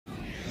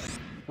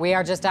We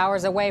are just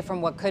hours away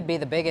from what could be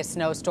the biggest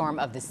snowstorm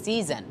of the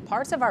season.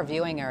 Parts of our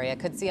viewing area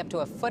could see up to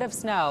a foot of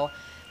snow,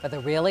 but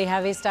the really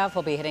heavy stuff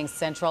will be hitting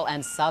central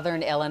and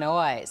southern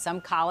Illinois. Some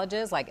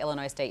colleges, like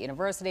Illinois State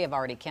University, have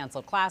already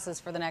canceled classes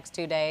for the next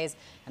 2 days,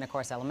 and of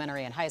course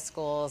elementary and high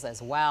schools as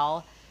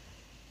well.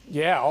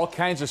 Yeah, all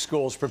kinds of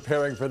schools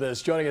preparing for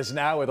this. Joining us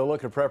now with a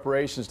look at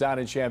preparations down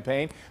in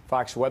Champaign,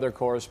 Fox weather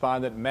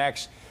correspondent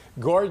Max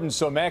Gordon.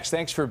 So Max,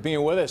 thanks for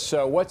being with us.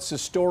 So what's the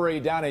story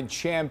down in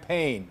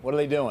Champaign? What are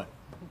they doing?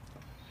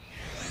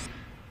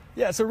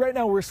 Yeah, so right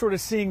now we're sort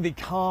of seeing the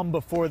calm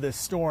before the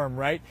storm,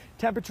 right?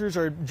 Temperatures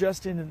are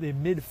just in the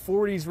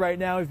mid-40s right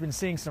now. We've been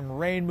seeing some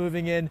rain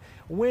moving in.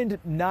 Wind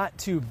not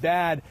too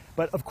bad,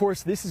 but of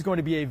course this is going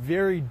to be a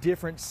very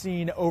different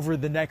scene over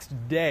the next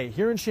day.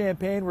 Here in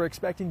Champaign, we're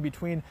expecting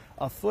between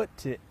a foot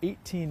to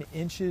 18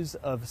 inches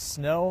of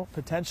snow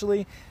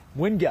potentially.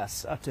 Wind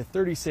gusts up to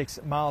 36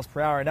 miles per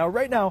hour. Now,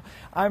 right now,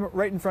 I'm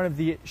right in front of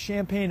the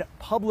Champaign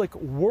Public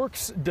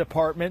Works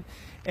Department,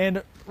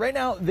 and right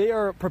now they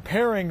are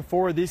preparing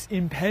for this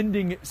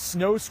impending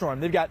snowstorm.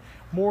 They've got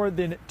more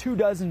than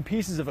 24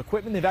 pieces of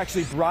equipment. They've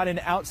actually brought in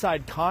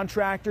outside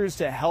contractors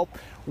to help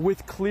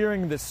with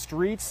clearing the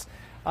streets.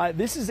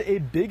 This is a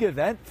big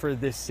event for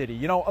this city.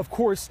 You know, of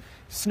course,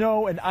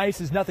 snow and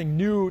ice is nothing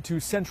new to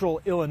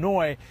central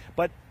Illinois,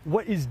 but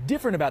what is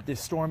different about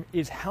this storm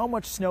is how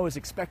much snow is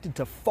expected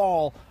to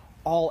fall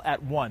all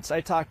at once.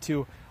 I talked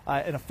to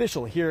an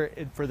official here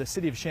for the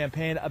city of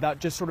Champaign about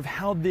just sort of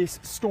how this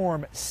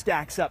storm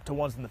stacks up to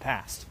ones in the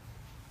past.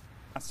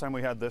 Last time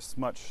we had this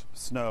much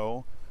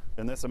snow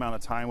in this amount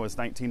of time was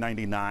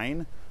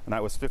 1999, and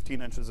that was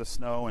 15 inches of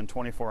snow in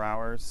 24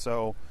 hours.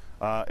 So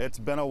it's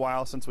been a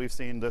while since we've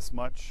seen this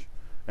much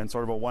in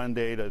sort of a 1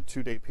 day to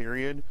 2 day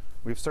period.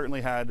 We've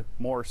certainly had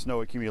more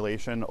snow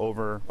accumulation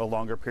over a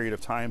longer period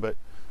of time, but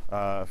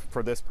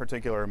for this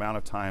particular amount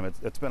of time,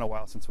 it's been a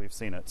while since we've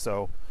seen it.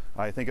 So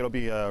I think it'll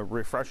be a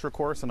refresher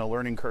course and a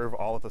learning curve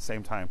all at the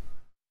same time.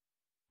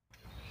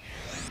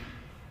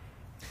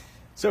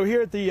 So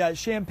here at the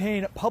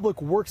Champaign Public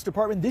Works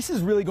Department, this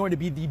is really going to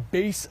be the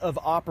base of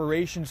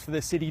operations for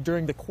the city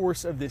during the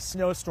course of this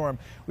snowstorm.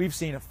 We've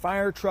seen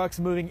fire trucks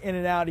moving in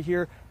and out of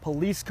here,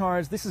 police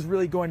cars. This is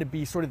really going to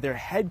be sort of their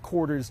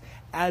headquarters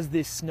as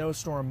this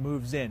snowstorm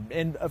moves in.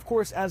 And of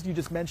course, as you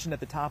just mentioned at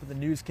the top of the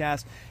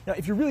newscast, now,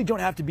 if you really don't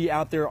have to be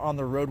out there on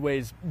the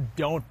roadways,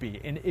 don't be.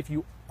 And if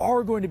you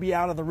are going to be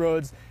out on the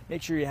roads,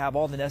 make sure you have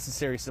all the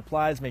necessary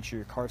supplies. Make sure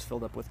your car's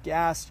filled up with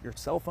gas, your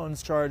cell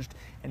phone's charged,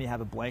 and you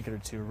have a blanket or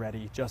two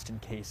ready just in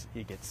case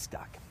you get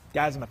stuck.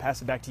 Guys, I'm going to pass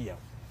it back to you.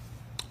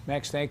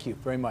 Max, thank you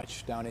very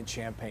much down in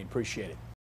Champaign. Appreciate it.